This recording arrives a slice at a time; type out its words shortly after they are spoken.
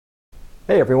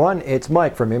Hey everyone, it's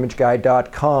Mike from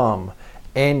imageguide.com,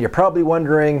 and you're probably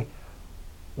wondering,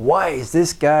 why is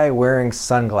this guy wearing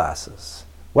sunglasses?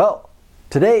 Well,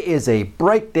 today is a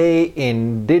bright day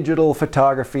in digital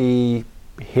photography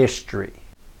history.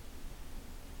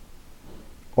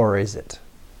 Or is it?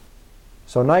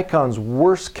 So Nikon's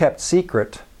worst kept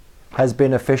secret has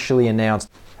been officially announced.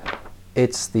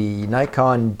 It's the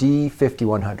Nikon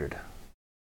D5100.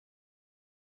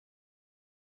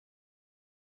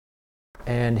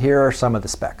 And here are some of the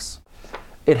specs.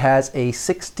 It has a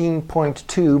 16.2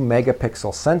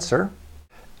 megapixel sensor.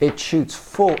 It shoots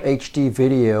full HD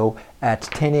video at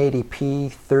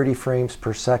 1080p, 30 frames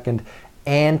per second,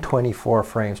 and 24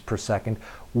 frames per second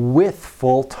with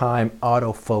full-time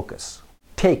autofocus.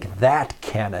 Take that,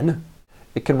 Canon!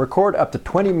 It can record up to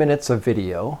 20 minutes of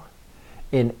video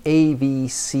in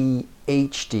AVC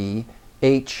HD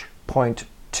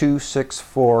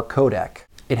H.264 codec.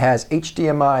 It has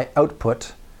HDMI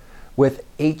output with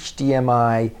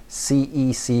HDMI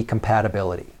CEC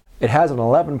compatibility. It has an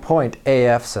 11-point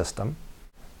AF system,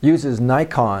 uses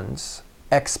Nikon's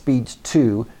X-Speed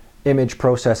 2 image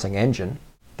processing engine.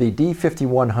 The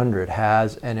D5100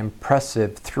 has an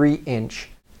impressive 3-inch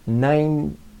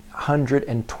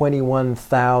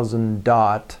 921,000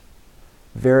 dot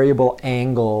variable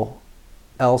angle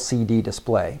LCD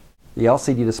display. The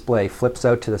LCD display flips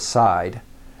out to the side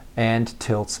and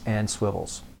tilts and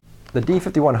swivels. The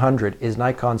D5100 is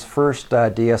Nikon's first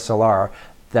DSLR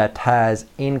that has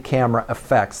in-camera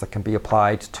effects that can be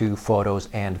applied to photos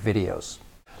and videos.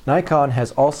 Nikon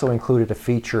has also included a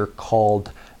feature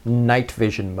called night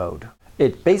vision mode.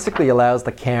 It basically allows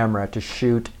the camera to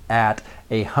shoot at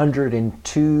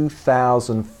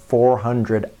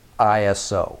 102,400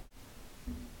 ISO.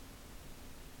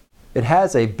 It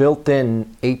has a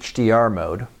built-in HDR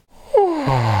mode.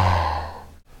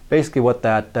 Basically what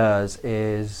that does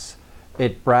is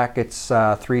it brackets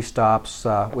 3 stops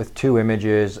with 2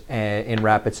 images in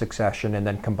rapid succession and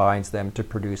then combines them to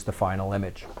produce the final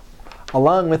image.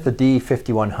 Along with the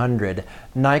D5100,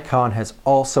 Nikon has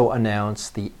also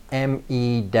announced the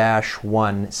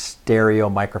ME-1 stereo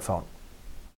microphone.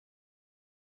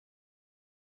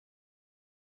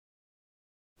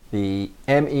 The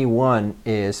ME-1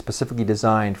 is specifically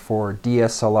designed for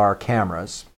DSLR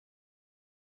cameras.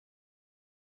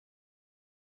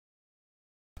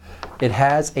 It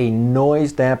has a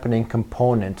noise dampening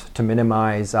component to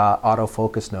minimize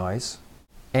autofocus noise,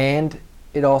 and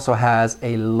it also has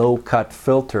a low cut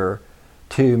filter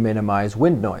to minimize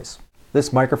wind noise.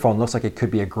 This microphone looks like it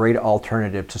could be a great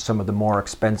alternative to some of the more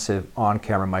expensive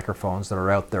on-camera microphones that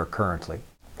are out there currently.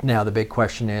 Now the big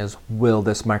question is, will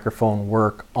this microphone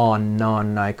work on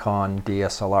non-Nikon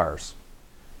DSLRs?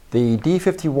 The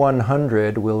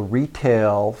D5100 will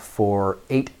retail for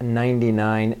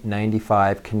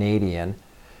 $899.95 Canadian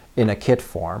in a kit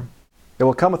form. It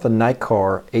will come with a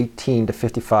Nikkor 18 to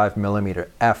 55mm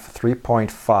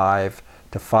f3.5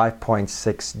 to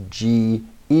 5.6 G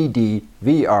ED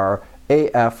VR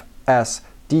AFS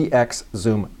DX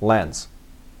zoom lens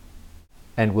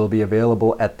and will be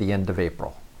available at the end of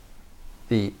April.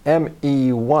 The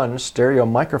ME-1 stereo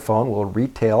microphone will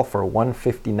retail for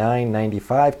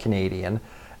 $159.95 Canadian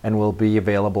and will be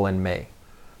available in May.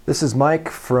 This is Mike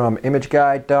from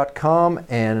imageguide.com,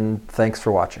 and thanks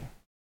for watching.